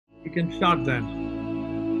You can start then.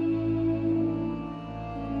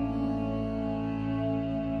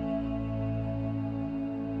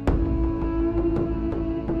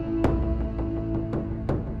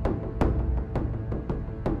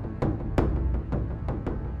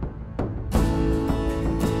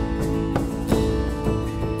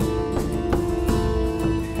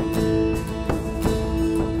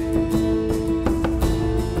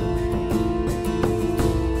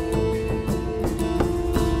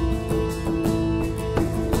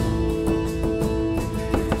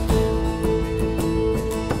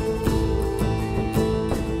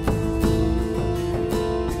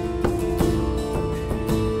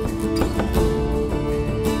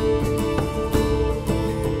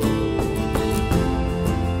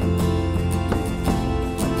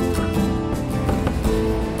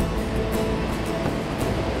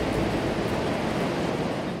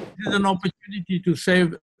 An opportunity to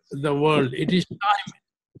save the world. It is time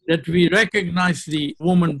that we recognize the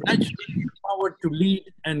woman naturally empowered to lead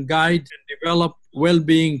and guide and develop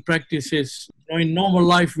well-being practices. In normal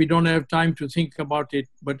life, we don't have time to think about it,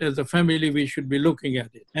 but as a family, we should be looking at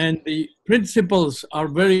it. And the principles are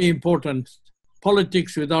very important.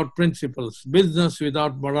 Politics without principles, business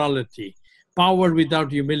without morality, power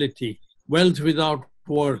without humility, wealth without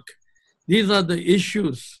work. These are the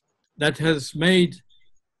issues that has made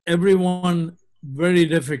everyone very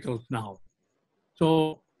difficult now.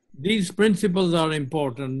 So these principles are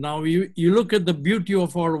important. Now you look at the beauty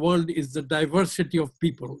of our world is the diversity of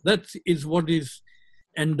people. That is what is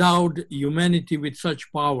endowed humanity with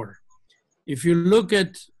such power. If you look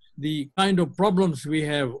at the kind of problems we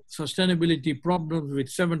have, sustainability problems with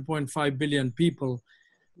 7.5 billion people,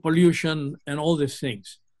 pollution and all these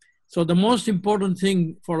things. So the most important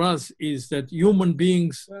thing for us is that human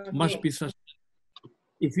beings must be sustainable.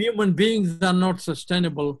 If human beings are not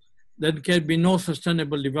sustainable, there can be no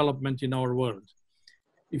sustainable development in our world.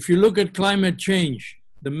 If you look at climate change,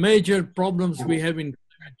 the major problems we have in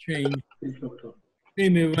climate change,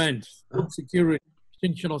 extreme events, food security,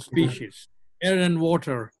 extinction of species, air and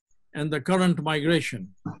water, and the current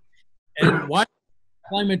migration. And why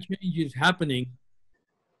climate change is happening,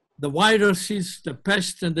 the viruses, the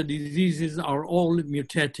pests, and the diseases are all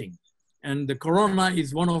mutating. And the corona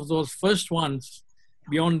is one of those first ones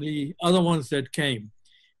beyond the other ones that came.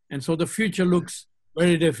 And so the future looks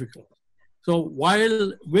very difficult. So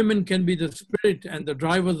while women can be the spirit and the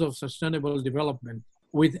drivers of sustainable development,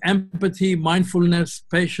 with empathy, mindfulness,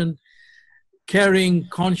 patience, caring,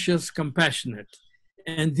 conscious, compassionate.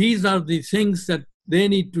 And these are the things that they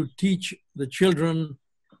need to teach the children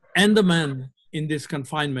and the men in this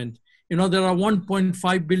confinement. You know, there are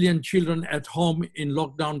 1.5 billion children at home in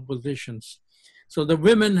lockdown positions. So the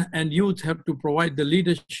women and youth have to provide the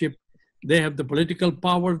leadership. They have the political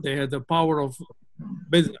power. They have the power of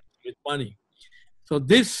business with money. So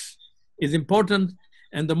this is important.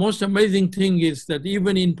 And the most amazing thing is that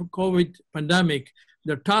even in COVID pandemic,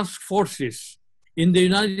 the task forces in the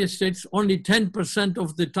United States, only 10%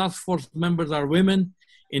 of the task force members are women.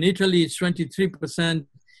 In Italy, it's 23%.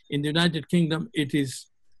 In the United Kingdom, it is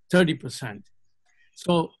 30%.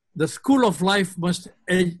 So the school of life must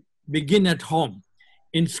begin at home.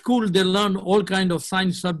 In school, they learn all kinds of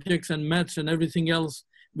science subjects and maths and everything else,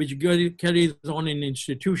 which carries on in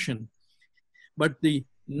institution. But the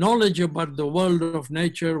knowledge about the world of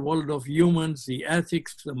nature, world of humans, the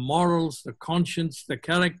ethics, the morals, the conscience, the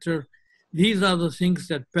character, these are the things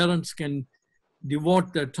that parents can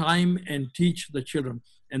devote their time and teach the children.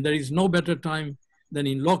 And there is no better time than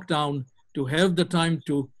in lockdown to have the time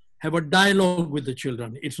to have a dialogue with the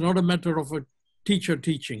children. It's not a matter of a teacher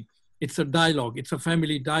teaching. It's a dialogue. It's a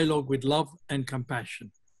family dialogue with love and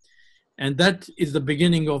compassion. And that is the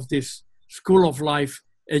beginning of this school of life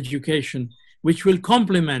education, which will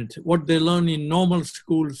complement what they learn in normal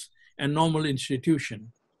schools and normal institutions.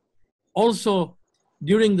 Also,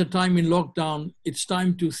 during the time in lockdown, it's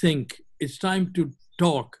time to think, it's time to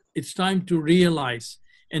talk, it's time to realize,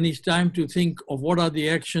 and it's time to think of what are the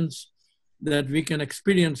actions that we can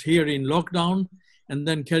experience here in lockdown and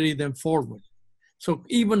then carry them forward. So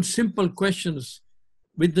even simple questions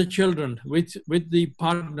with the children, with the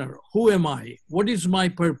partner, who am I? What is my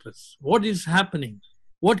purpose? What is happening?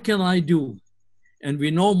 What can I do? And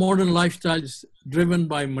we know modern lifestyles driven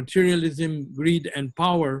by materialism, greed, and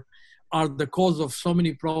power are the cause of so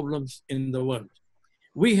many problems in the world.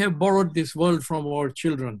 We have borrowed this world from our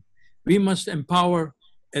children. We must empower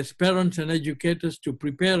as parents and educators to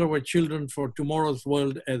prepare our children for tomorrow's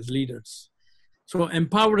world as leaders. So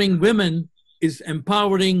empowering women is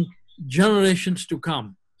empowering generations to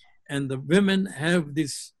come. And the women have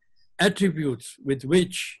these attributes with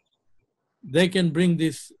which they can bring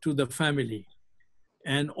this to the family.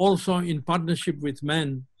 And also in partnership with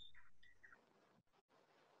men,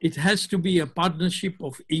 it has to be a partnership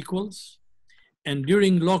of equals. And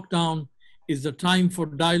during lockdown is the time for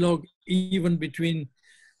dialogue, even between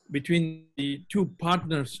the two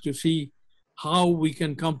partners, to see how we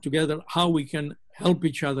can come together, how we can help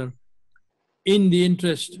each other in the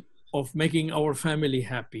interest of making our family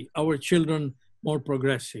happy, our children more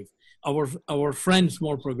progressive, our friends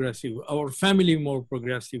more progressive, our family more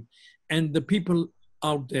progressive, and the people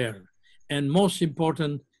out there. And most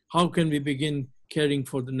important, how can we begin caring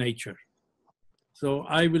for the nature? So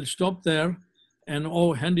I will stop there and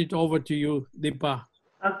hand it over to you, Dipa.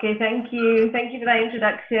 Okay, thank you. Thank you for that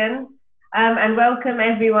introduction. And welcome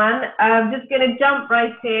everyone. I'm just going to jump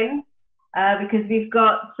right in because we've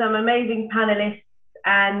got some amazing panelists,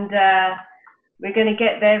 and we're going to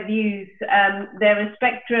get their views. They're a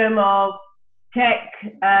spectrum of tech,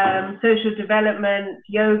 social development,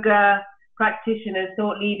 yoga practitioners,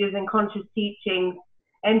 thought leaders, and conscious teaching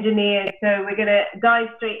engineers. So we're going to dive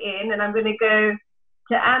straight in, and I'm going to go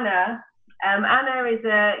to Anna. Anna is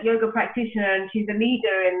a yoga practitioner, and she's a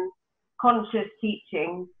leader in conscious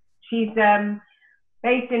teaching. She's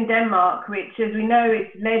based in Denmark, which, as we know, is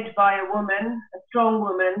led by a woman, a strong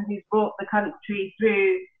woman, who's brought the country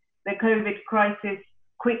through the COVID crisis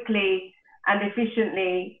quickly and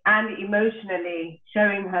efficiently and emotionally,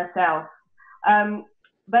 showing herself.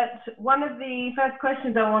 But one of the first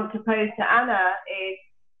questions I want to pose to Anna is,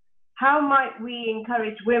 how might we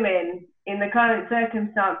encourage women in the current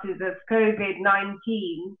circumstances of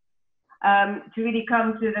COVID-19 to really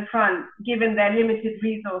come to the front, given their limited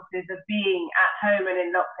resources of being at home and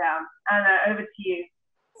in lockdown? Anna, over to you.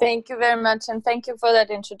 Thank you very much, and thank you for that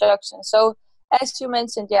introduction. So, as you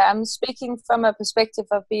mentioned, I'm speaking from a perspective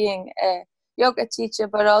of being a yoga teacher,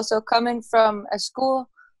 but also coming from a school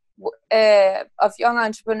of young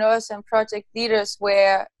entrepreneurs and project leaders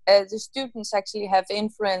where the students actually have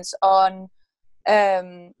influence on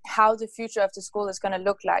how the future of the school is going to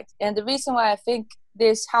look like. And the reason why I think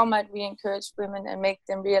this, how might we encourage women and make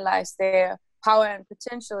them realize their power and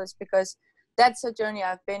potential, is because that's a journey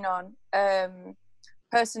I've been on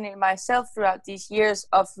personally myself throughout these years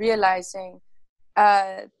of realizing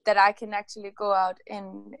that I can actually go out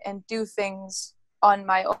and do things on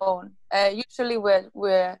my own. Usually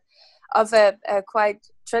we're of a quite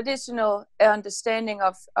traditional understanding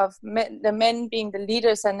of the men being the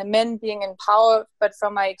leaders and the men being in power. But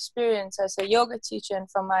from my experience as a yoga teacher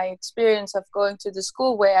and from my experience of going to the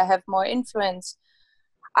school where I have more influence,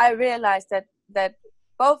 I realized that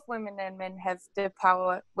both women and men have the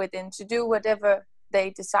power within to do whatever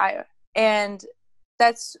they desire. And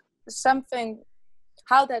that's something,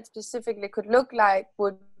 how that specifically could look like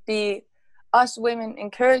would be us women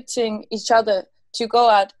encouraging each other to go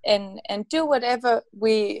out and do whatever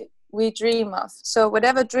we dream of. So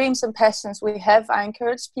whatever dreams and passions we have, I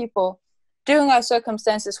encourage people during our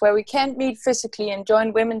circumstances where we can't meet physically and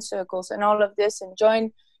join women's circles and all of this and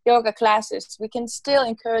join yoga classes, we can still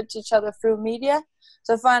encourage each other through media.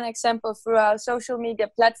 So for an example, through our social media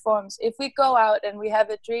platforms, if we go out and we have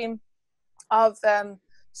a dream of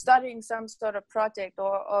studying some sort of project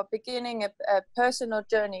or beginning a personal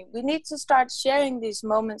journey, we need to start sharing these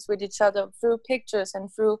moments with each other through pictures and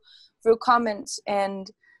through comments, and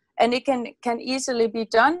it can easily be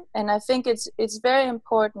done. And I think it's very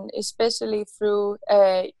important, especially through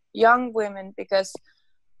young women, because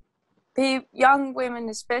young women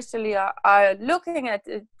especially are looking at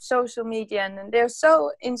social media and they're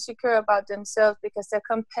so insecure about themselves because they're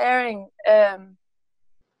comparing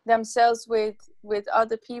themselves with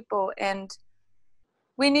other people, and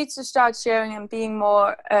we need to start sharing and being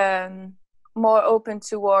more open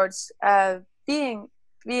towards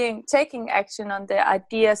taking action on the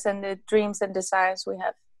ideas and the dreams and desires we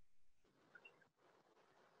have.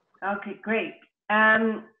 Okay, great.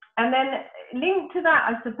 And then linked to that,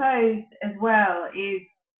 I suppose, as well, is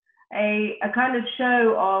a kind of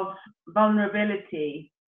show of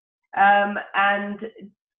vulnerability. And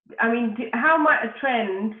I mean, how might a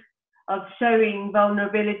trend of showing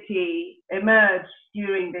vulnerability emerge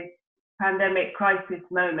during this pandemic crisis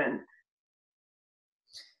moment?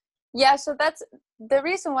 Yeah, so that's the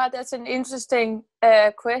reason why that's an interesting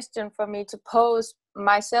question for me to pose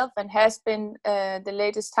myself, and has been the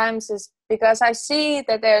latest times, is because I see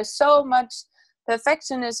that there's so much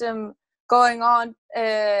perfectionism going on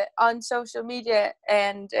social media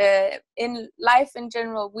and in life in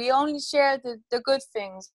general. We only share the good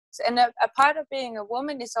things. And a part of being a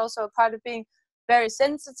woman is also a part of being very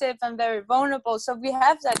sensitive and very vulnerable. So we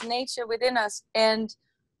have that nature within us. And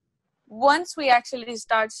once we actually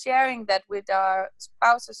start sharing that with our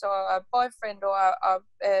spouses or our boyfriend or our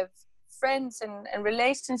friends and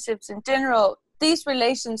relationships in general, these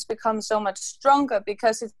relations become so much stronger,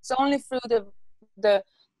 because it's only through the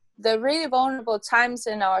really vulnerable times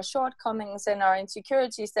and our shortcomings and our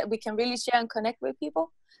insecurities that we can really share and connect with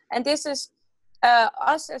people. And this is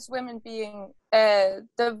us as women being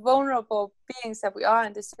the vulnerable beings that we are,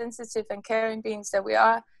 and the sensitive and caring beings that we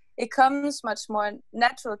are. It comes much more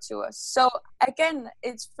natural to us. So again,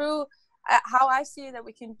 it's through how I see that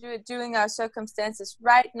we can do it during our circumstances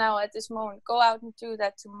right now at this moment. Go out and do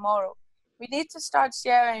that tomorrow. We need to start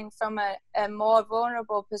sharing from a more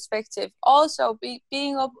vulnerable perspective. Also,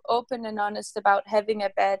 being open and honest about having a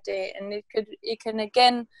bad day, and it can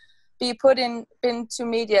again be put into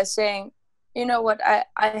media saying, you know what, I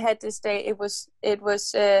had this day. It was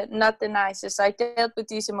not the nicest. I dealt with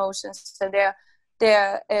these emotions, and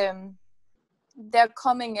they're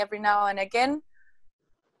coming every now and again.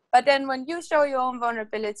 But then when you show your own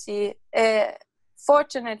vulnerability,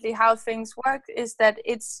 fortunately how things work is that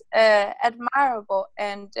it's admirable,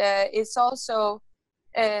 and it's also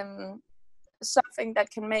something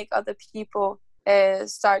that can make other people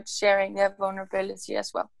start sharing their vulnerability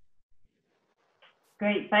as well.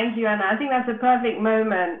 Great, thank you, Anna. I think that's a perfect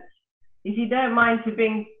moment, if you don't mind, to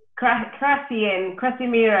bring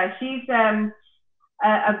Krassimira. She's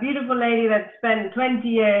a beautiful lady that spent 20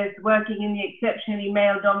 years working in the exceptionally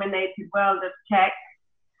male-dominated world of tech.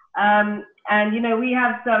 And, you know, we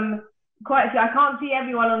have I can't see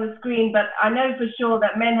everyone on the screen, but I know for sure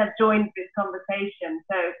that men have joined this conversation.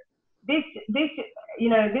 So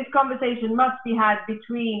this conversation must be had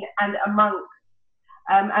between and amongst,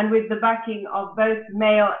 and with the backing of both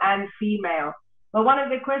male and female. But one of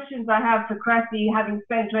the questions I have for Krassi, having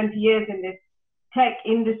spent 20 years in this tech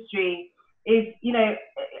industry, is, you know,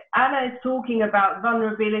 Anna is talking about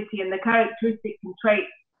vulnerability and the characteristics and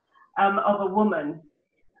traits of a woman.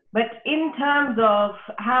 But in terms of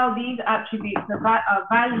how these attributes are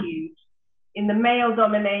valued in the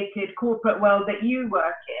male-dominated corporate world that you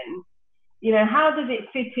work in, you know, how does it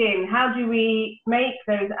fit in? How do we make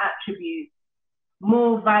those attributes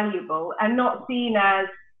more valuable and not seen as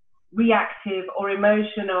reactive or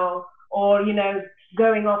emotional, or, you know,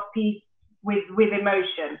 going off piece with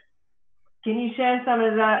emotion? Can you share some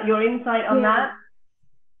of your insight on that?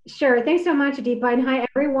 Sure. Thanks so much, Deepa. And hi,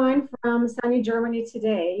 everyone from sunny Germany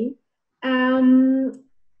today.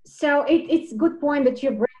 So it's a good point that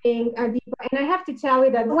you're bringing, Deepa. And I have to tell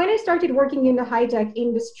you that when I started working in the high-tech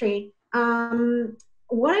industry,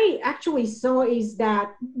 what I actually saw is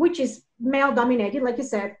that, which is male-dominated, like you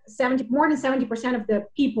said, more than 70% of the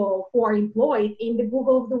people who are employed in the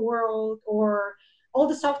Google of the world, or all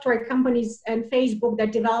the software companies and Facebook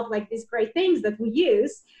that develop like these great things that we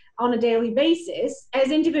use on a daily basis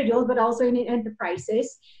as individuals, but also in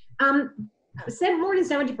enterprises. More than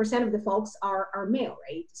 70% of the folks are male,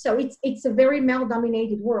 right? So it's a very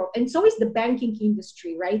male-dominated world. And so is the banking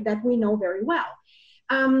industry, right? That we know very well.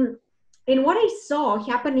 And what I saw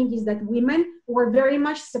happening is that women were very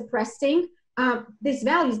much suppressing these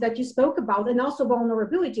values that you spoke about, and also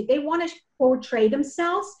vulnerability. They want to portray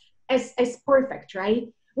themselves as perfect, right?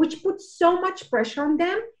 Which puts so much pressure on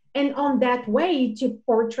them, and on that way to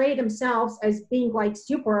portray themselves as being like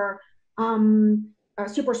super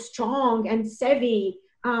strong and savvy,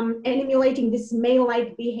 and emulating these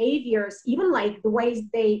male-like behaviors, even like the ways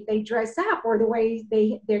they dress up or the ways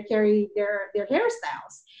they carry their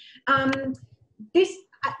hairstyles. This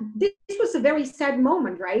was a very sad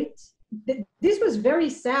moment, right? This was very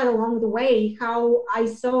sad along the way, how I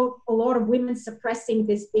saw a lot of women suppressing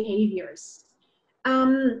these behaviors.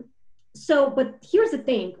 But here's the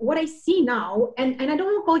thing, what I see now, and I don't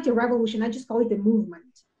want to call it a revolution, I just call it a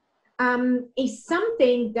movement, is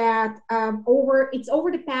something that it's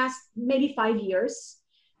over the past maybe 5 years,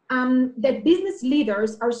 that business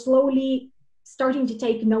leaders are slowly starting to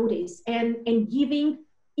take notice and giving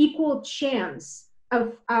equal chance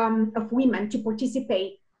of women to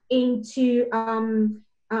participate into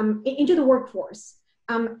the workforce.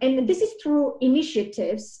 And this is through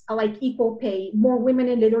initiatives like equal pay, more women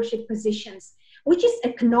in leadership positions, which is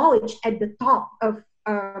acknowledged at the top of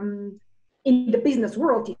in the business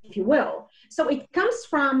world, if you will. So it comes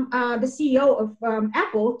from the CEO of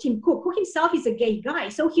Apple, Tim Cook, who himself is a gay guy.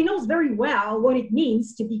 So he knows very well what it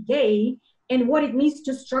means to be gay and what it means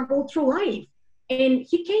to struggle through life. And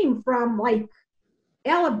he came from like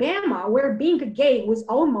Alabama, where being a gay was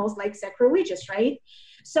almost like sacrilegious, right?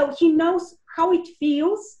 So he knows how it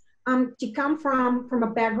feels to come from a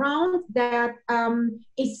background that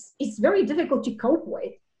is very difficult to cope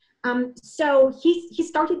with. So he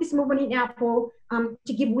started this movement in Apple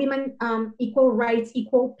to give women equal rights,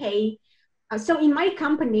 equal pay. So in my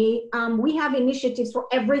company, we have initiatives for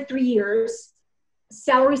every 3 years.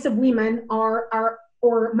 Salaries of women or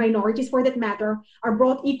minorities for that matter, are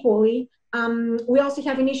brought equally. We also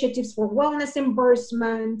have initiatives for wellness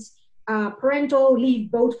reimbursement, parental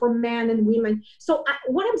leave, both for men and women. So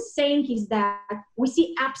what I'm saying is that we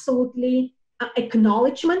see absolutely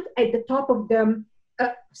acknowledgement at the top of the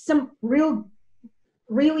some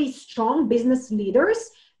really strong business leaders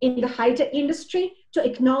in the high-tech industry to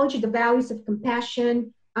acknowledge the values of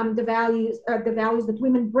compassion, the values that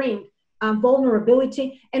women bring,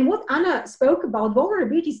 vulnerability. And what Anna spoke about,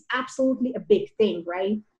 vulnerability is absolutely a big thing,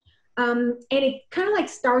 right? And it kind of like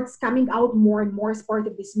starts coming out more and more as part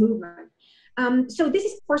of this movement. So this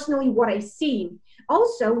is personally what I see.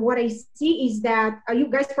 Also, what I see is that you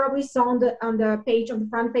guys probably saw on the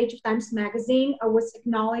front page of Times Magazine, was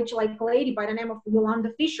acknowledged like a lady by the name of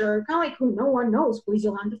Yolanda Fisher, kind of like who no one knows who is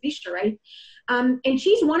Yolanda Fisher, right? And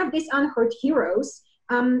she's one of these unheard heroes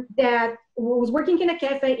that was working in a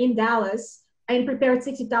cafe in Dallas and prepared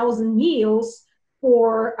 60,000 meals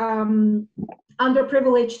for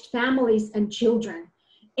underprivileged families and children.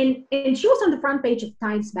 And she was on the front page of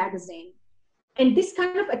Times Magazine. And this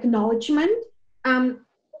kind of acknowledgement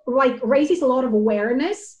like raises a lot of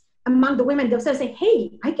awareness among the women themselves, say,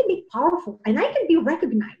 hey, I can be powerful and I can be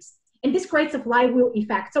recognized. And this creates a flywheel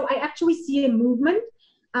effect. So I actually see a movement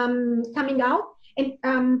coming out.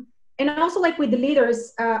 And also like with the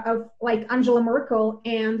leaders of like Angela Merkel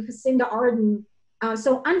and Jacinda Ardern.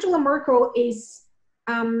 So Angela Merkel is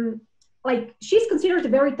like, she's considered a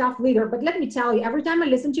very tough leader, but let me tell you, every time I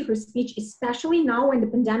listen to her speech, especially now when the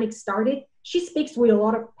pandemic started, she speaks with a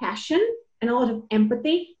lot of passion and a lot of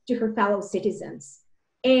empathy to her fellow citizens.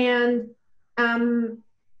 And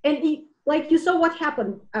like you saw what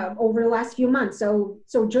happened over the last few months. So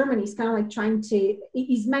Germany is kind of like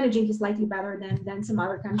he's managing it slightly better than some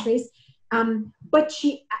other countries. But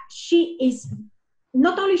she is,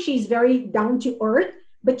 not only she's very down to earth,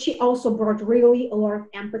 but she also brought really a lot of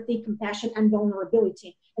empathy, compassion, and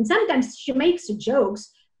vulnerability. And sometimes she makes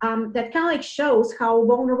jokes that kind of like shows how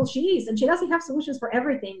vulnerable she is. And she doesn't have solutions for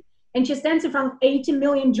everything. And she stands in front of 80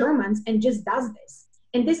 million Germans and just does this.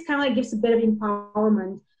 And this kind of like gives a bit of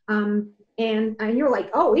empowerment. And you're like,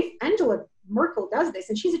 oh, if Angela Merkel does this,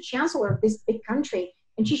 and she's a chancellor of this big country,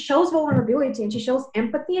 and she shows vulnerability and she shows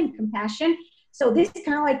empathy and compassion. So this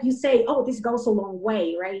kind of like you say, oh, this goes a long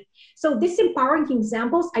way, right? So these empowering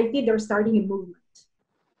examples, I think they're starting a movement.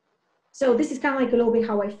 So this is kind of like a little bit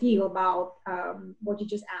how I feel about what you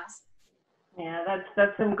just asked. Yeah,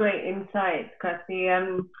 that's some great insight,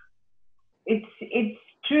 Krassi. It's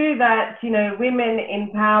true that, you know, women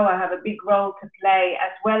in power have a big role to play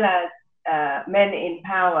as well as men in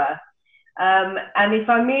power. And if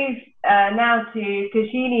I move now to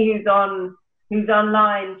Keshinee, who's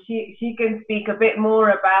online, she can speak a bit more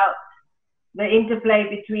about the interplay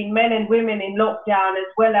between men and women in lockdown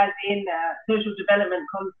as well as in social development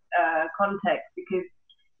context, because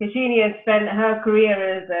Keshinee has spent her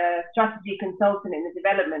career as a strategy consultant in the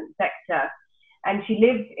development sector, and she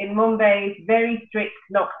lives in Mumbai's very strict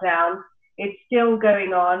lockdown. It's still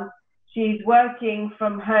going on. She's working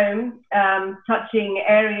from home, touching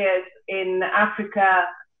areas in Africa,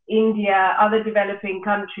 India, other developing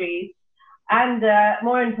countries. And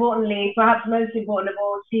more importantly, perhaps most important of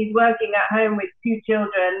all, she's working at home with 2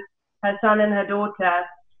 children, her son and her daughter.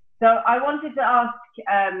 So I wanted to ask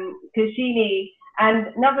Keshinee, and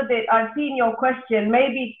Navadit, I've seen your question.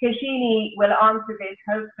 Maybe Keshinee will answer this,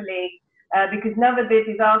 hopefully, because Navadit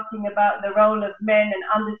is asking about the role of men and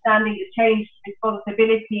understanding the changed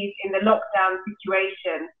responsibilities in the lockdown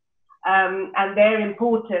situation and their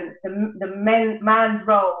importance. The man's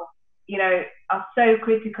role, you know, are so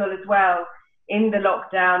critical as well in the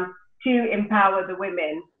lockdown to empower the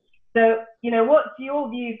women. So, you know, what's your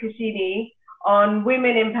view, Keshinee, on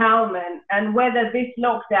women empowerment and whether this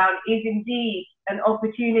lockdown is indeed an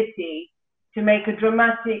opportunity to make a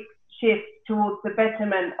dramatic shift towards the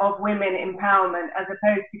betterment of women empowerment as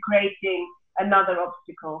opposed to creating another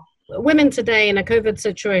obstacle? Women today in a COVID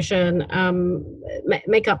situation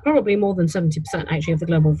make up probably more than 70% actually of the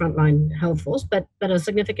global frontline health force, but are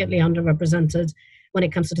significantly underrepresented when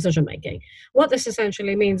it comes to decision making. What this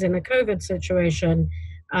essentially means in a COVID situation,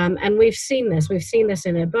 and we've seen this in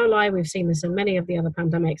Ebola, we've seen this in many of the other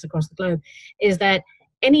pandemics across the globe, is that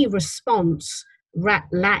any response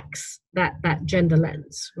lacks that gender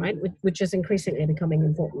lens, right, which is increasingly becoming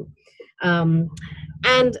important.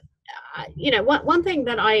 You know, one thing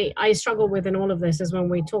that I struggle with in all of this is when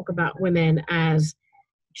we talk about women as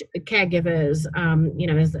caregivers, you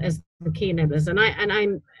know, as the key enablers. And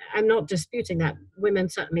I'm not disputing that. Women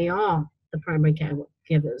certainly are the primary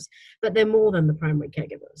caregivers, but they're more than the primary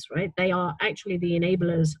caregivers, right? They are actually the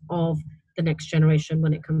enablers of the next generation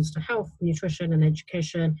when it comes to health, nutrition, and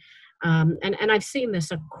education. And I've seen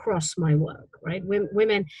this across my work, right?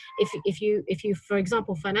 Women, if you, for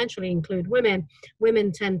example, financially include women,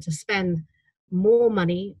 women tend to spend more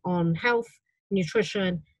money on health,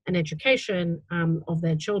 nutrition, and education of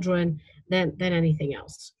their children than anything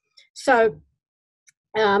else. So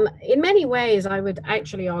in many ways, I would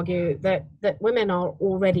actually argue that women are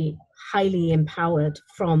already highly empowered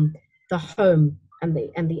from the home and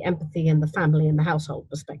the empathy and the family and the household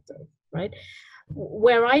perspective, right?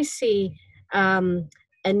 Where I see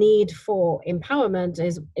a need for empowerment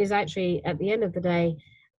is actually, at the end of the day,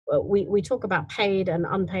 we talk about paid and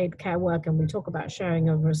unpaid care work, and we talk about sharing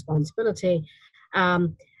of responsibility.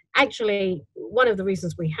 Actually, one of the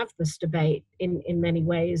reasons we have this debate in many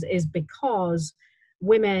ways is because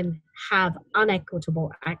women have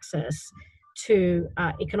unequitable access to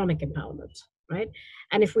economic empowerment, right?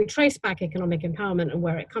 And if we trace back economic empowerment and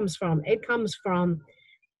where it comes from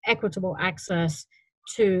equitable access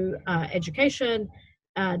to education,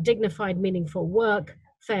 dignified, meaningful work,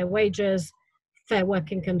 fair wages, fair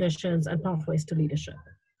working conditions, and pathways to leadership,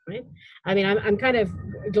 right? I mean, I'm kind of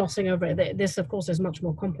glossing over it. This, of course, is much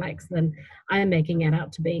more complex than I'm making it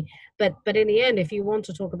out to be. But in the end, if you want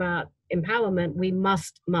to talk about empowerment, we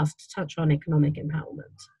must touch on economic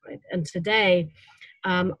empowerment, right? And today,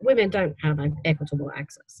 women don't have equitable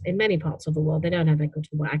access. In many parts of the world, they don't have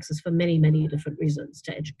equitable access for many, many different reasons,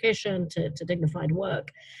 to education, to dignified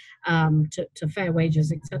work, to fair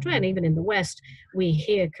wages, etc. And even in the West, we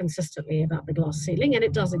hear consistently about the glass ceiling, and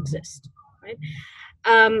it does exist, right?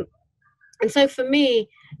 And so for me,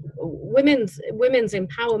 women's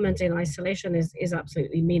empowerment in isolation is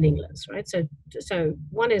absolutely meaningless, right? So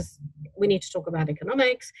one is, we need to talk about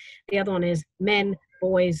economics. The other one is men,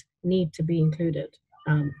 boys need to be included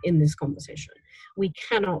in this conversation. We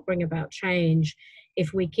cannot bring about change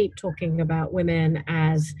if we keep talking about women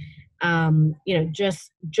as you know,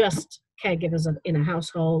 just caregivers in a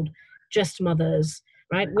household, just mothers,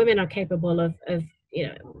 right? Women are capable of you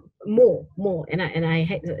know, more. And I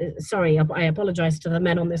hate, sorry, I apologize to the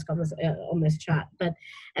men on this chat, but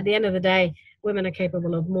at the end of the day, women are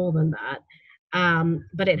capable of more than that.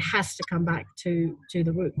 But it has to come back to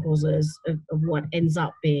the root causes of what ends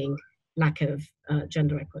up being lack of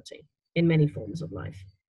gender equity in many forms of life.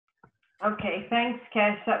 Okay, thanks,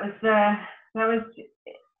 Kesh. That was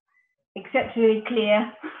exceptionally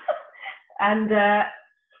clear. and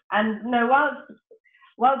no,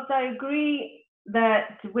 whilst I agree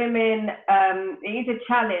that women, it is a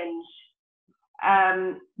challenge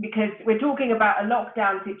because we're talking about a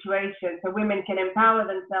lockdown situation, so women can empower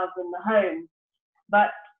themselves in the home.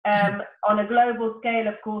 But on a global scale,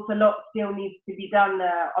 of course, a lot still needs to be done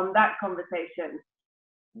on that conversation.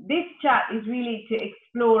 This chat is really to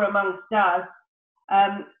explore amongst us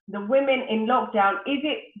the women in lockdown. Is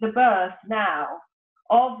it the birth now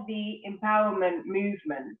of the empowerment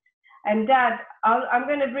movement? And Dad, I'm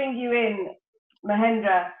going to bring you in,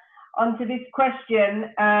 Mahendra, onto this question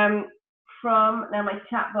from, now my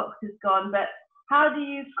chat box is gone, but how do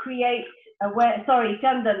you create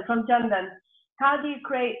Chandan, how do you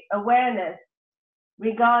create awareness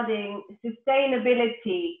regarding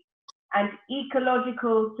sustainability and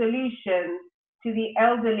ecological solutions to the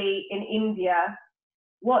elderly in India?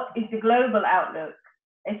 What is the global outlook,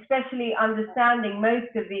 especially understanding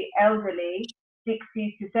most of the elderly,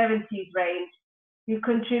 60s to 70s range, who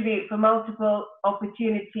contribute for multiple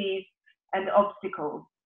opportunities and obstacles?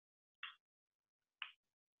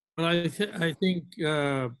 Well, I think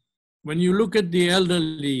when you look at the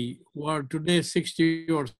elderly who are today 60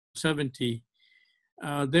 or 70,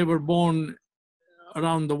 they were born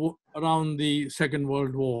around the Second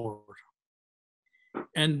World War.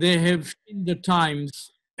 And they have seen the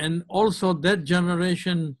times, and also that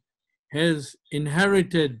generation has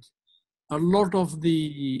inherited a lot of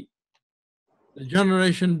the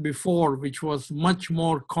generation before, which was much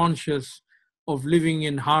more conscious of living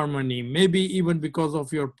in harmony, maybe even because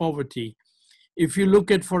of your poverty. If you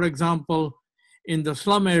look at, for example, in the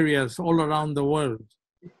slum areas all around the world,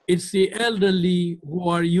 it's the elderly who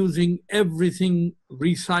are using everything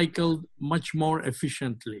recycled much more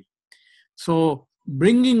efficiently. So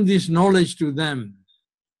bringing this knowledge to them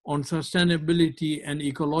on sustainability and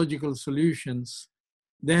ecological solutions,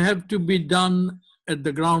 they have to be done at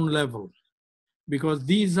the ground level, because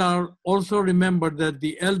these are also, remember that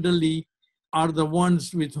the elderly are the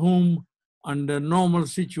ones with whom, under normal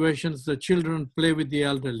situations, the children play with the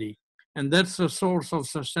elderly. And that's a source of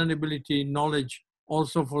sustainability knowledge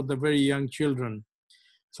also for the very young children.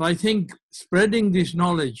 So I think spreading this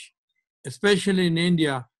knowledge, especially in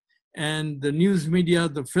India, and the news media,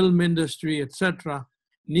 the film industry, etc.,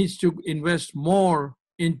 needs to invest more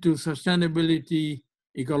into sustainability,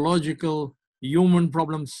 ecological, human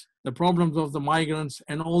problems, the problems of the migrants,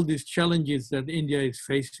 and all these challenges that India is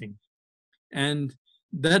facing. And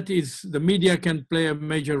that is, the media can play a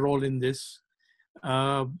major role in this.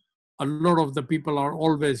 A lot of the people are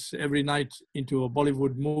always, every night, into a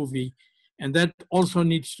Bollywood movie, and that also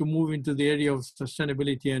needs to move into the area of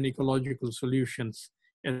sustainability and ecological solutions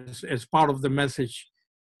as part of the message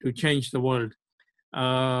to change the world.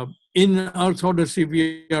 In Earth Odyssey,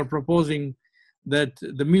 we are proposing that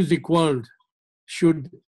the music world should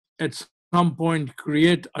at some point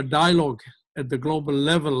create a dialogue at the global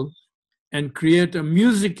level and create a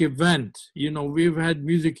music event. You know, we've had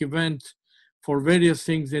music events for various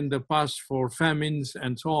things in the past, for famines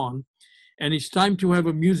and so on. And it's time to have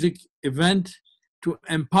a music event to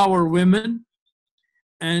empower women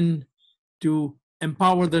and to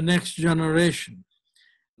empower the next generation.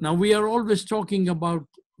 Now, we are always talking about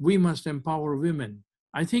we must empower women.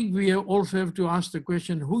 I think we also have to ask the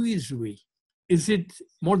question, who is we? Is it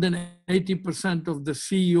more than 80% of the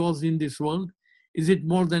CEOs in this world? Is it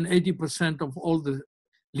more than 80% of all the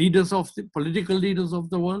leaders of the political leaders of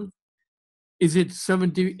the world? Is it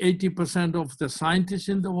 70, 80% of the scientists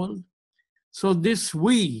in the world? So this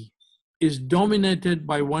we is dominated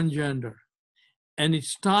by one gender. And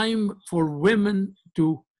it's time for women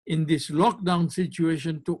to, in this lockdown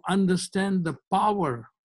situation, to understand the power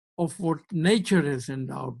of what nature has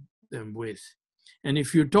endowed them with. And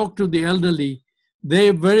if you talk to the elderly,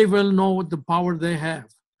 they very well know what the power they have,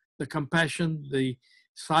 the compassion, the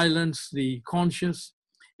silence, the conscious.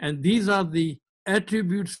 And these are the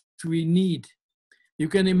attributes we need. You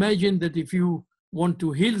can imagine that if you want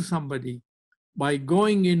to heal somebody, by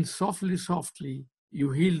going in softly, softly,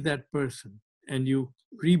 you heal that person and you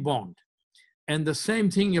rebond. And the same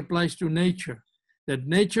thing applies to nature, that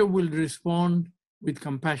nature will respond with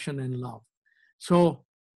compassion and love. So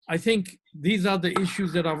I think these are the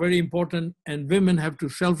issues that are very important, and women have to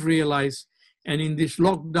self-realize. And in this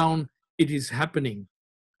lockdown, it is happening.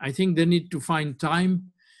 I think they need to find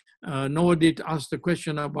time. Noah did ask the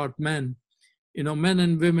question about men. You know, men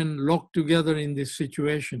and women locked together in this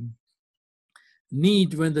situation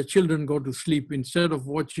need, when the children go to sleep, instead of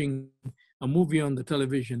watching a movie on the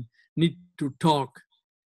television, need to talk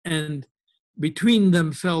and between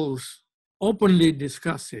themselves openly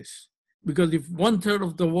discuss this. Because if 1/3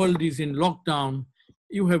 of the world is in lockdown,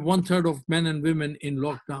 you have 1/3 of men and women in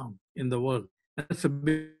lockdown in the world. That's a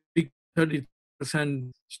big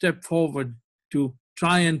 30% step forward to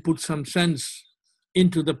try and put some sense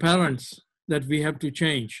into the parents that we have to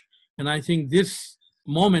change. And I think this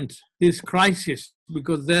moment, this crisis,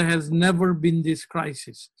 because there has never been this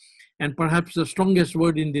crisis, and perhaps the strongest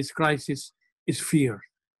word in this crisis is fear.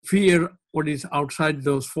 Fear what is outside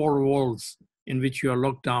those four walls in which you are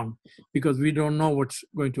locked down, because we don't know what's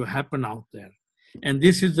going to happen out there. And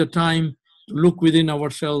this is the time to look within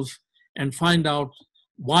ourselves and find out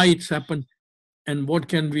why it's happened and what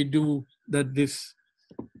can we do that the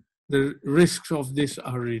risks of this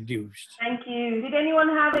are reduced. Thank you. Did anyone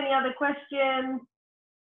have any other questions?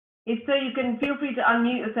 If so, you can feel free to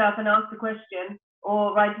unmute yourself and ask the question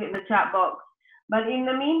or write it in the chat box. But in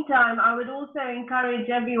the meantime, I would also encourage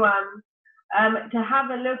everyone to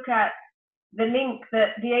have a look at the link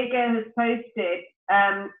that Diego has posted,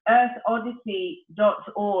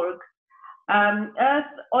 earthodyssey.org.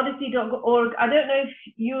 Earthodyssey.org. I don't know if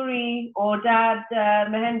Yuri or Dad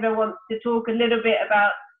Mahendra wants to talk a little bit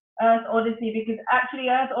about Earth Odyssey, because actually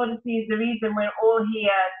Earth Odyssey is the reason we're all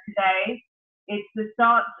here today. It's the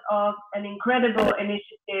start of an incredible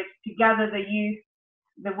initiative to gather the youth,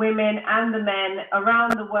 the women and the men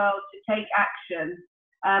around the world to take action.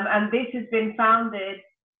 And this has been founded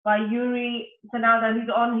by Yuri Sanada, who's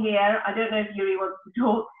on here. I don't know if Yuri wants to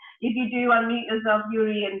talk. If you do, unmute yourself,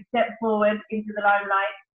 Yuri, and step forward into the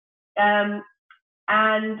limelight.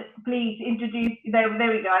 And please introduce, there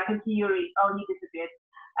we go, I can see Yuri. Oh, he disappeared.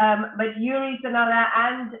 But Yuri Sanada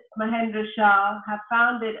and Mahendra Shah have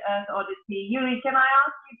founded Earth Odyssey. Yuri, can I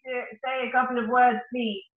ask you to say a couple of words,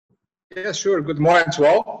 please? Yeah, sure. Good morning to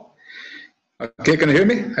all. Okay, can you hear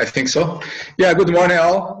me? I think so. Yeah, good morning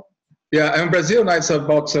all. Yeah, I'm in Brazil now. It's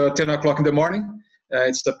about 10 o'clock in the morning.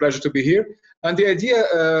 It's a pleasure to be here. And the idea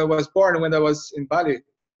was born when I was in Bali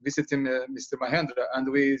visiting Mr. Mahendra,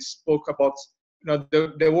 and we spoke about, you know,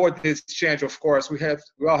 the world is change. Of course, we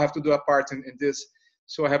all have to do a part in this,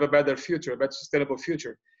 so I have a better future, a better sustainable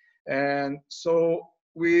future. And so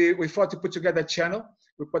we thought to put together a channel.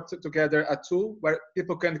 We put together a tool where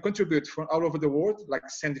people can contribute from all over the world, like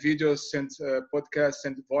send videos, send podcasts,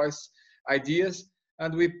 send voice ideas,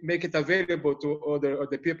 and we make it available to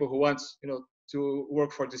other people who want, to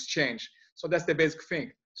work for this change. So that's the basic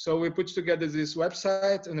thing. So we put together this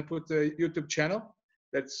website and we put a YouTube channel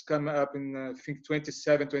that's coming up in I think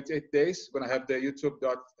 27, 28 days. We're gonna have the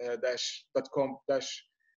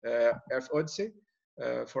youtube.com/Earth Odyssey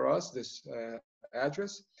for us, this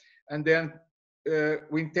address, and then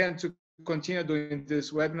we intend to continue doing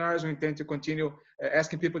these webinars. We intend to continue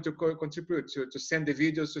asking people to contribute, to send the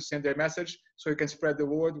videos, to send their message, so we can spread the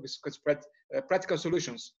word. We can spread practical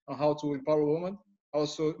solutions on how to empower women,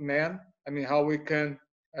 also men. I mean, how we can,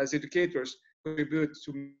 as educators, contribute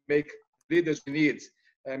to make leaders we need.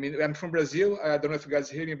 I mean, I'm from Brazil. I don't know if you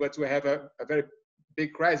guys hear me, but we have a very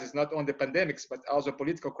big crisis, not only the pandemics, but also a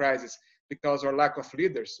political crisis because of our lack of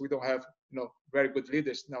leaders. We don't have, very good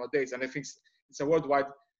leaders nowadays, and I think it's a worldwide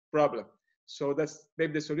problem. So that's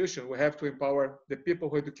maybe the solution. We have to empower the people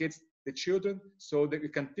who educate the children so that we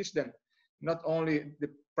can teach them not only the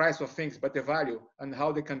price of things, but the value and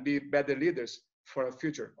how they can be better leaders for the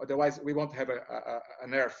future. Otherwise, we won't have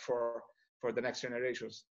an earth for the next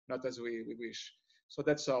generations, not as we wish. So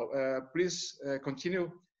that's all. Please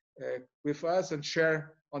continue with us and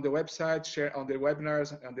share on the website, share on the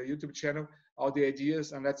webinars, on the YouTube channel, all the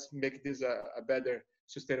ideas, and let's make this a better,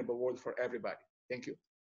 sustainable world for everybody. Thank you.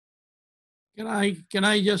 Can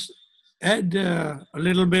I just add a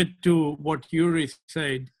little bit to what Yuri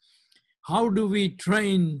said? How do we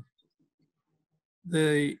train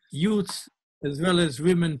the youth as well as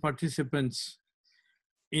women participants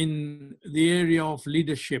in the area of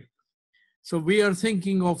leadership? So we are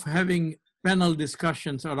thinking of having panel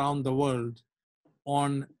discussions around the world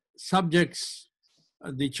on subjects,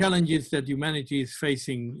 the challenges that humanity is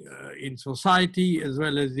facing in society as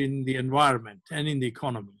well as in the environment and in the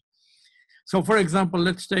economy. So for example,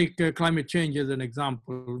 let's take climate change as an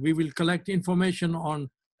example. We will collect information on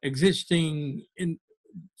existing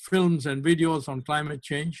films and videos on climate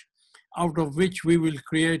change, out of which we will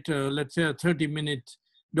create, let's say, a 30-minute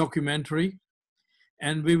documentary,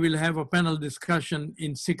 and we will have a panel discussion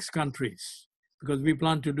in 6 countries, because we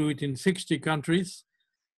plan to do it in 60 countries,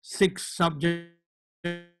 6 subjects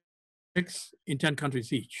in 10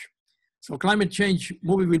 countries each. So climate change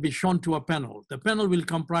movie will be shown to a panel. The panel will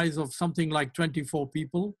comprise of something like 24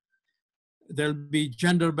 people. There'll be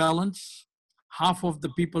gender balance. Half of the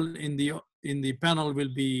people in the panel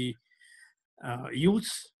will be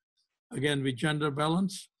youth, again with gender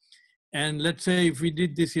balance. And let's say if we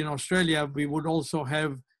did this in Australia, we would also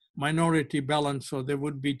have minority balance, so there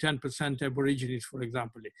would be 10% Aborigines, for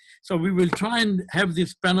example. So we will try and have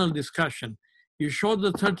this panel discussion. You show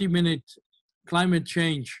the 30-minute climate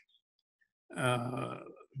change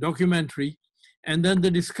documentary, and then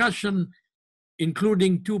the discussion,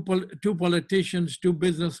 including two politicians, 2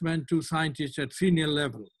 businessmen, 2 scientists at senior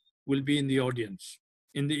level, will be in the audience,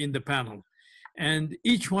 in the panel. And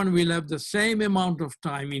each one will have the same amount of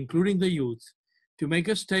time, including the youth, to make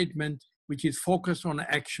a statement which is focused on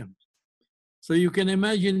action. So you can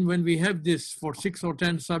imagine when we have this for 6 or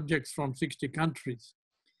 10 subjects from 60 countries,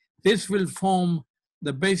 this will form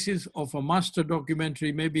the basis of a master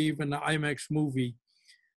documentary, maybe even an IMAX movie,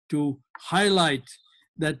 to highlight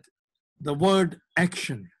that the word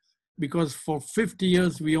action, because for 50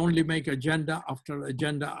 years we only make agenda after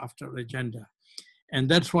agenda after agenda. And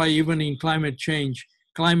that's why even in climate change,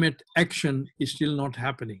 climate action is still not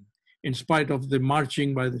happening, in spite of the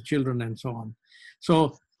marching by the children and so on.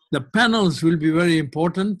 So the panels will be very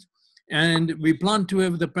important, and we plan to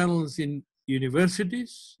have the panels in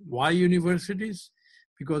universities. Why universities?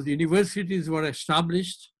 Because universities were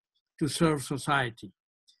established to serve society.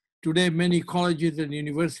 Today, many colleges and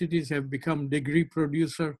universities have become degree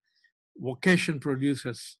producer, vocation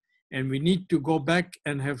producers, and we need to go back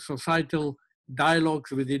and have societal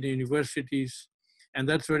dialogues within universities, and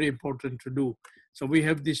that's very important to do. So we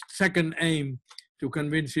have this second aim to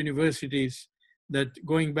convince universities that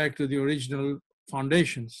going back to the original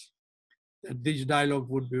foundations, that this dialogue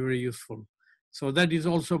would be very useful. So that is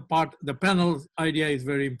also part, the panel idea is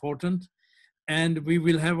very important. And we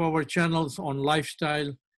will have our channels on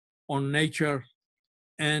lifestyle, on nature,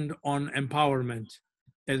 and on empowerment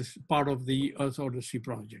as part of the Earth Odyssey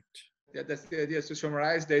project. Yeah, that's the idea. To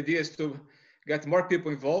summarize, the idea is to get more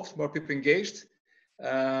people involved, more people engaged,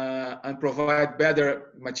 and provide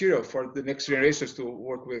better material for the next generations to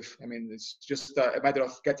work with. I mean, it's just a matter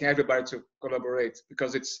of getting everybody to collaborate,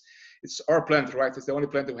 because it's our plant, right? It's the only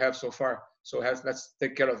plant we have so far. So let's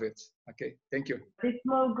take care of it. Okay, thank you. This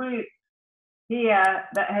small group here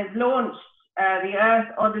that has launched the Earth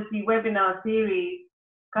Odyssey webinar series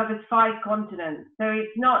covers 5 continents. So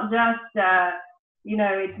it's not just,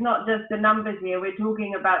 it's not just the numbers here. We're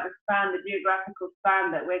talking about the span, the geographical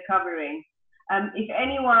span that we're covering. If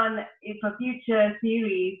anyone, if a future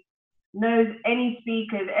series knows any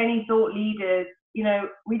speakers, any thought leaders,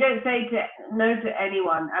 we don't say no to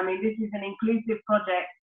anyone. I mean, this is an inclusive project.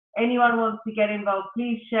 Anyone wants to get involved,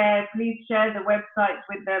 please share the websites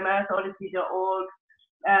with them, earthodyssey.org,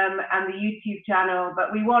 and the YouTube channel.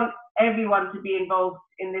 But we want everyone to be involved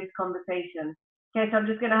in this conversation. Okay, so I'm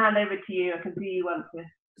just going to hand over to you. I can see you want to.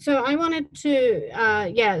 So I wanted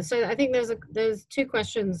to, so I think there's 2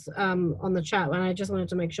 questions on the chat, and I just wanted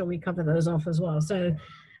to make sure we cover those off as well. So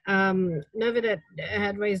Novidet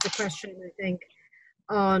had raised a question, I think,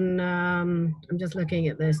 on, I'm just looking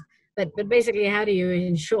at this, but basically how do you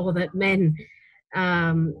ensure that men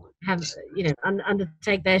have,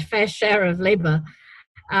 undertake their fair share of labor?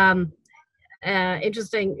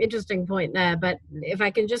 Interesting point there, but if I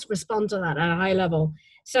can just respond to that at a high level.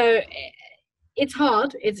 So it's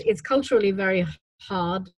hard. It's culturally very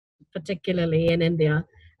hard, particularly in India,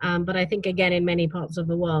 but I think again in many parts of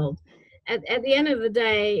the world. At the end of the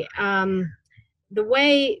day, the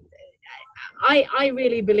way I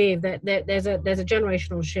really believe that there's a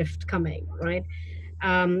generational shift coming, right?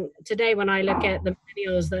 Today, when I look at the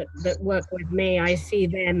millennials that work with me, I see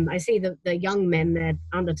the young men that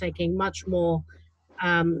are undertaking much more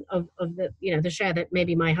of the share that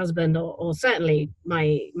maybe my husband or certainly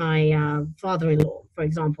my father-in-law, for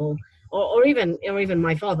example, or even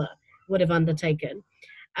my father would have undertaken.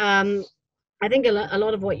 I think a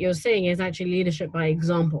lot of what you're seeing is actually leadership by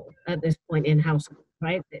example at this point in household,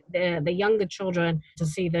 right? The younger children, to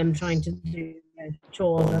see them trying to do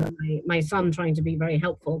chores, and my son trying to be very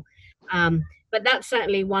helpful. But that's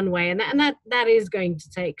certainly one way, and that is going to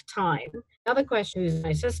take time. The other question is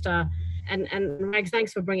my sister, and Rags,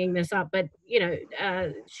 thanks for bringing this up, but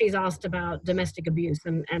she's asked about domestic abuse,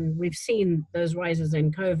 and we've seen those rises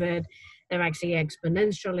in COVID. They're actually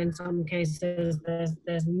exponential in some cases.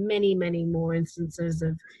 There's many more instances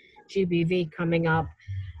of GBV coming up.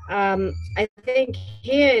 I think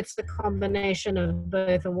here it's the combination of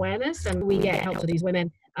both awareness, and we get help to these women.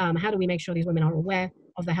 How do we make sure these women are aware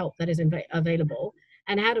of the help that is available?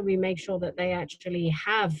 And how do we make sure that they actually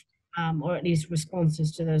have, or at least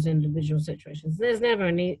responses to those individual situations? There's never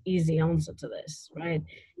an easy answer to this, right?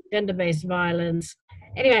 Gender-based violence.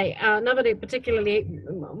 Anyway, nobody particularly,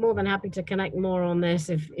 more than happy to connect more on this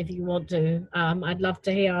if you want to. I'd love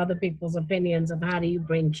to hear other people's opinions of how do you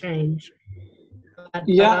bring change.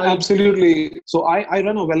 Yeah, absolutely. So I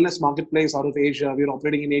run a wellness marketplace out of Asia. We're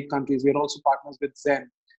operating in 8 countries. We're also partners with Zen.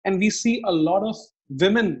 And we see a lot of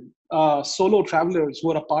women solo travelers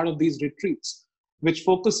who are a part of these retreats, which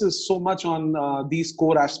focuses so much on these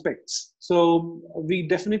core aspects. So we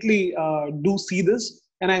definitely do see this.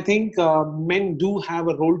 And I think men do have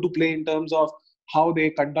a role to play in terms of how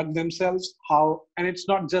they conduct themselves, and it's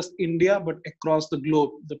not just India, but across the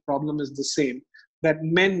globe, the problem is the same, that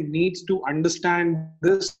men need to understand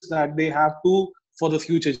this, that they have to for the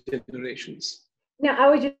future generations. Now, I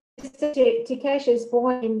would just say to Kesh's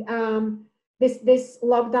point, this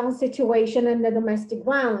lockdown situation and the domestic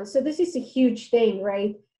violence. So this is a huge thing,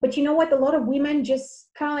 right? But you know what? A lot of women just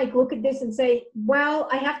kind of like look at this and say, well,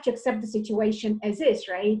 I have to accept the situation as is,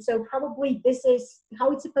 right? So probably this is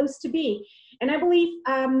how it's supposed to be. And I believe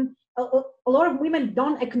a lot of women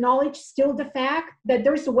don't acknowledge still the fact that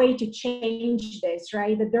there's a way to change this,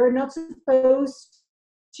 right? That they're not supposed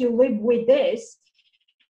to live with this.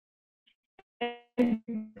 And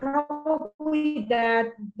probably that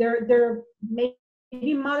they're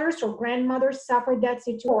maybe mothers or grandmothers suffered that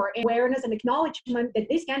situation, or awareness and acknowledgement that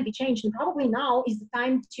this can be changed. And probably now is the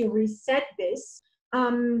time to reset this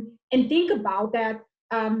and think about that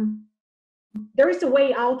there is a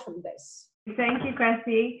way out from this. Thank you,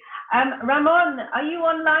 Krassi. Ramon, are you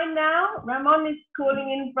online now? Ramon is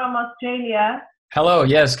calling in from Australia. Hello,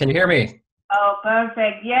 yes, can you hear me? Oh,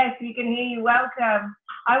 perfect. Yes, we can hear you. Welcome.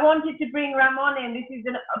 I wanted to bring Ramon in. This is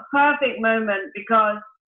a perfect moment because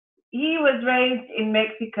he was raised in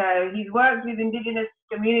Mexico. He's worked with indigenous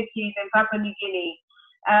communities in Papua New Guinea.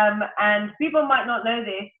 And people might not know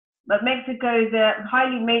this, but Mexico is a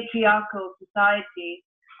highly matriarchal society.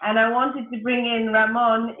 And I wanted to bring in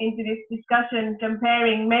Ramon into this discussion,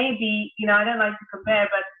 comparing maybe, I don't like to compare,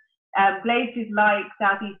 but places like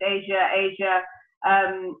Southeast Asia.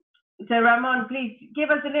 So Ramon, please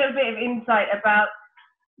give us a little bit of insight about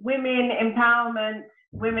women empowerment,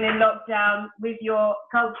 women in lockdown, with your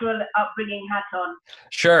cultural upbringing hat on.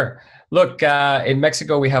 Sure. Look, in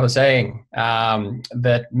Mexico, we have a saying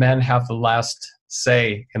that men have the last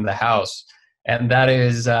say in the house. and that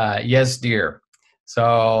is yes, dear.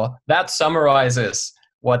 So that summarizes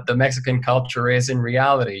what the Mexican culture is in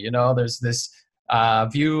reality. You know, there's this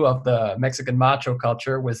view of the Mexican macho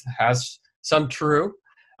culture, which has some true,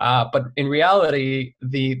 but in reality,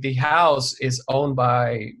 the house is owned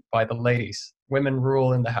by the ladies. Women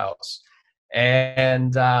rule in the house,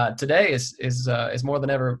 and today is more than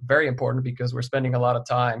ever very important because we're spending a lot of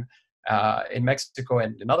time in Mexico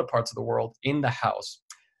and in other parts of the world in the house.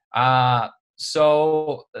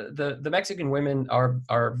 So the Mexican women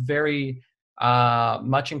are very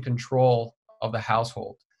much in control of the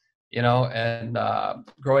household, you know, and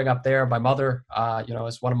growing up there, my mother, you know,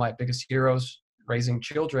 is one of my biggest heroes, raising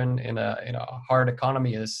children in a hard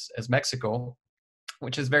economy as Mexico,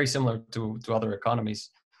 which is very similar to other economies.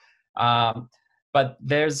 But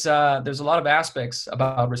there's a lot of aspects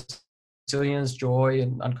about resilience, joy,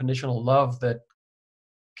 and unconditional love that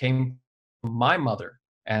came from my mother,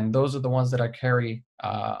 and those are the ones that I carry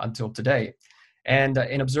until today. And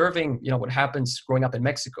in observing, you know, what happens growing up in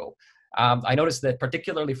Mexico, I noticed that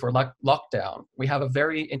particularly for lockdown, we have a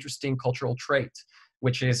very interesting cultural trait,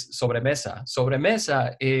 which is sobremesa.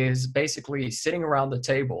 Sobremesa is basically sitting around the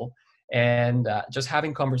table and just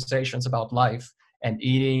having conversations about life and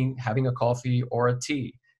eating, having a coffee or a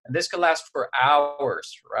tea. And this can last for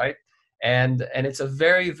hours, right? And it's a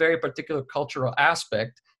very, very particular cultural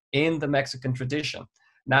aspect in the Mexican tradition.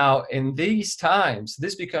 Now, in these times,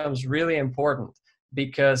 this becomes really important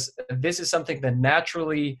because this is something that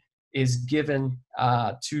naturally is given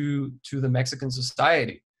to the Mexican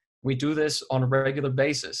society. We do this on a regular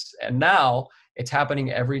basis, and now it's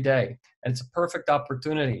happening every day. And it's a perfect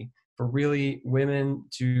opportunity for really women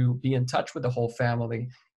to be in touch with the whole family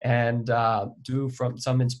and do from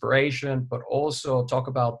some inspiration, but also talk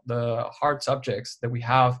about the hard subjects that we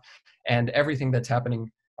have and everything that's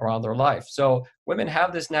happening around their life. So women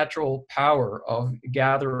have this natural power of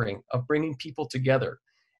gathering, of bringing people together.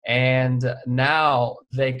 And now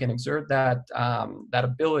they can exert that that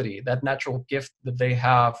ability, that natural gift that they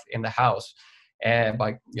have in the house, and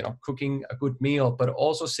by, you know, cooking a good meal, but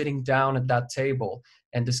also sitting down at that table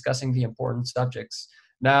and discussing the important subjects.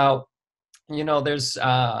 Now, you know, there's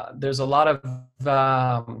a lot of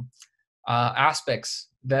aspects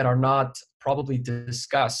that are not probably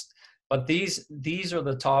discussed, but these are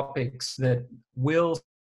the topics that will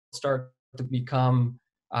start to become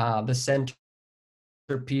the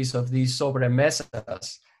centerpiece of these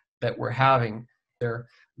sobremesas that we're having there,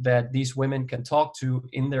 that these women can talk to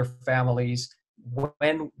in their families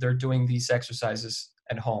when they're doing these exercises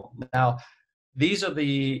at home. Now, these are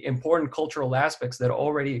the important cultural aspects that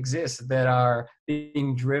already exist that are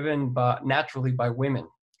being driven naturally by women.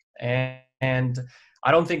 And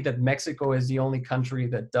I don't think that Mexico is the only country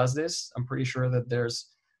that does this. I'm pretty sure that there's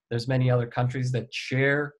many other countries that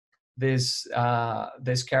share this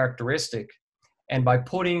this characteristic. And by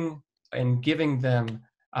putting and giving them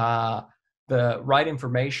the right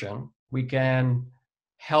information, we can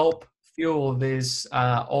help fuel this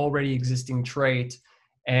already existing trait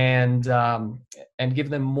and give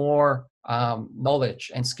them more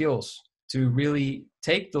knowledge and skills to really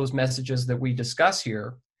take those messages that we discuss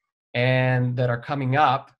here and that are coming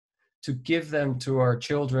up, to give them to our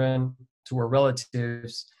children, to our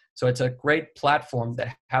relatives. So it's a great platform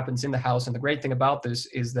that happens in the house. And the great thing about this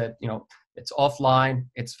is that, you know, it's offline,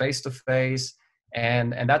 it's face-to-face,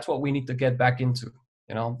 and that's what we need to get back into,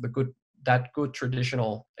 you know, that good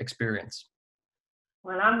traditional experience.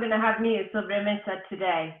 Well, I'm going to have me a sobremesa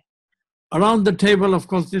today. Around the table, of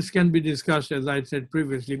course, this can be discussed, as I said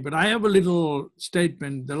previously, but I have a little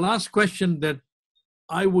statement. The last question that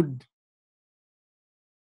I would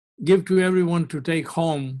give to everyone to take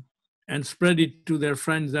home and spread it to their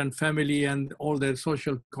friends and family and all their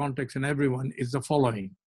social contacts and everyone is the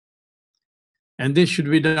following. And this should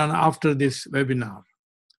be done after this webinar.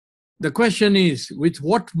 The question is, with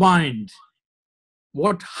what mind,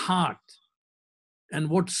 what heart, and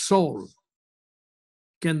what soul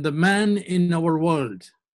can the man in our world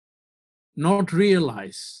not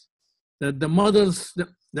realize that the mothers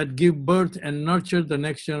that give birth and nurture the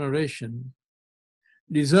next generation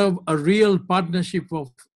deserve a real partnership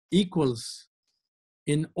of equals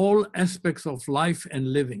in all aspects of life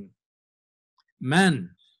and living?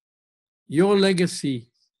 Man, your legacy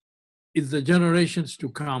is the generations to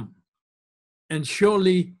come. And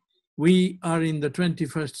surely we are in the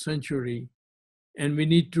 21st century, and we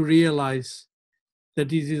need to realize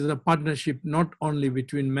that it is a partnership not only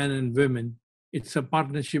between men and women, it's a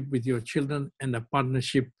partnership with your children and a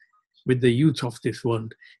partnership with the youth of this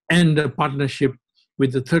world, and a partnership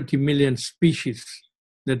with the 30 million species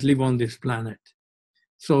that live on this planet.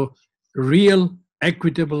 So real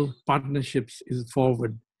equitable partnerships is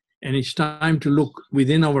forward. And it's time to look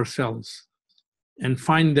within ourselves and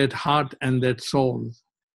find that heart and that soul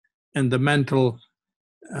and the mental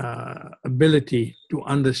ability to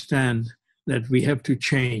understand that we have to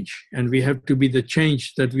change, and we have to be the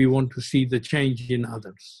change that we want to see the change in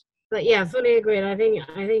others. But yeah, fully agreed. I think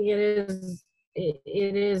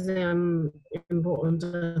it is important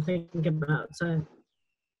to think about. So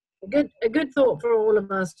a good thought for all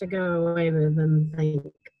of us to go away with and think.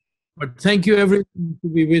 But thank you everyone to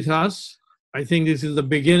be with us. I think this is the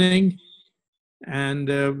beginning, and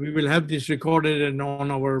we will have this recorded and on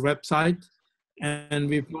our website, and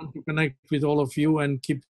we want to connect with all of you and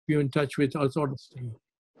keep you in touch with us,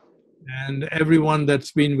 and everyone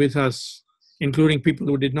that's been with us, including people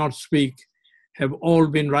who did not speak, have all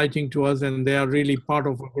been writing to us, and they are really part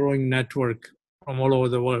of a growing network from all over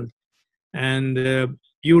the world. And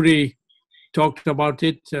Yuri talked about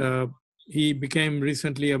it. He became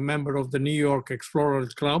recently a member of the New York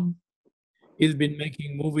Explorers Club. He's been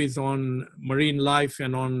making movies on marine life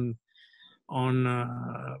and on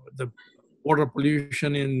the water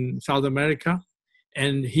pollution in South America.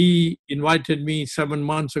 And he invited me 7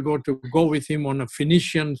 months ago to go with him on a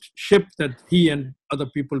Phoenician ship that he and other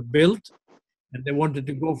people built. And they wanted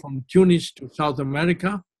to go from Tunis to South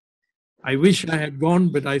America. I wish I had gone,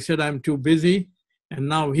 but I said I'm too busy. And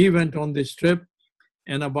now he went on this trip.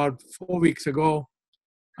 And about 4 weeks ago,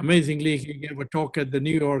 amazingly, he gave a talk at the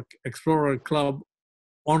New York Explorer Club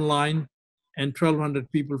online, and 1,200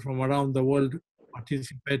 people from around the world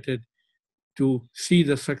participated to see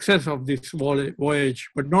the success of this voyage.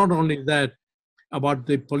 But not only that, about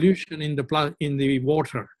the pollution in the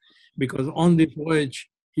water, because on this voyage,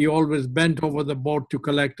 he always bent over the boat to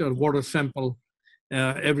collect a water sample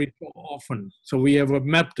every so often. So we have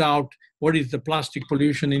mapped out what is the plastic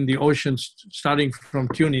pollution in the oceans, starting from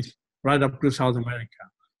Tunis right up to South America.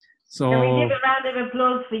 So can we give a round of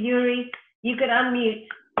applause for Yuri? You can unmute.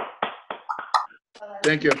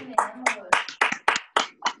 Thank you.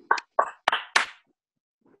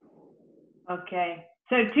 Okay,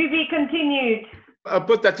 so to be continued. I'll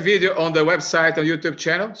put that video on the website and YouTube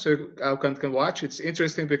channel so you can watch. It's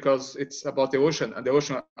interesting because it's about the ocean, and the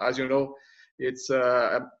ocean, as you know, it's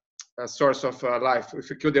a source of life. If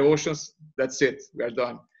you kill the oceans, that's it. We are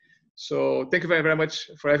done. So thank you very, very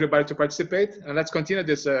much for everybody to participate, and let's continue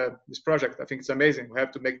this project. I think it's amazing. We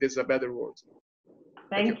have to make this a better world.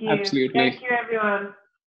 Thank you. Absolutely. Thank you, everyone.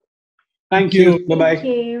 Thank you. Bye-bye. Thank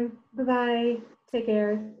you. Bye-bye. Take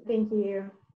care. Thank you.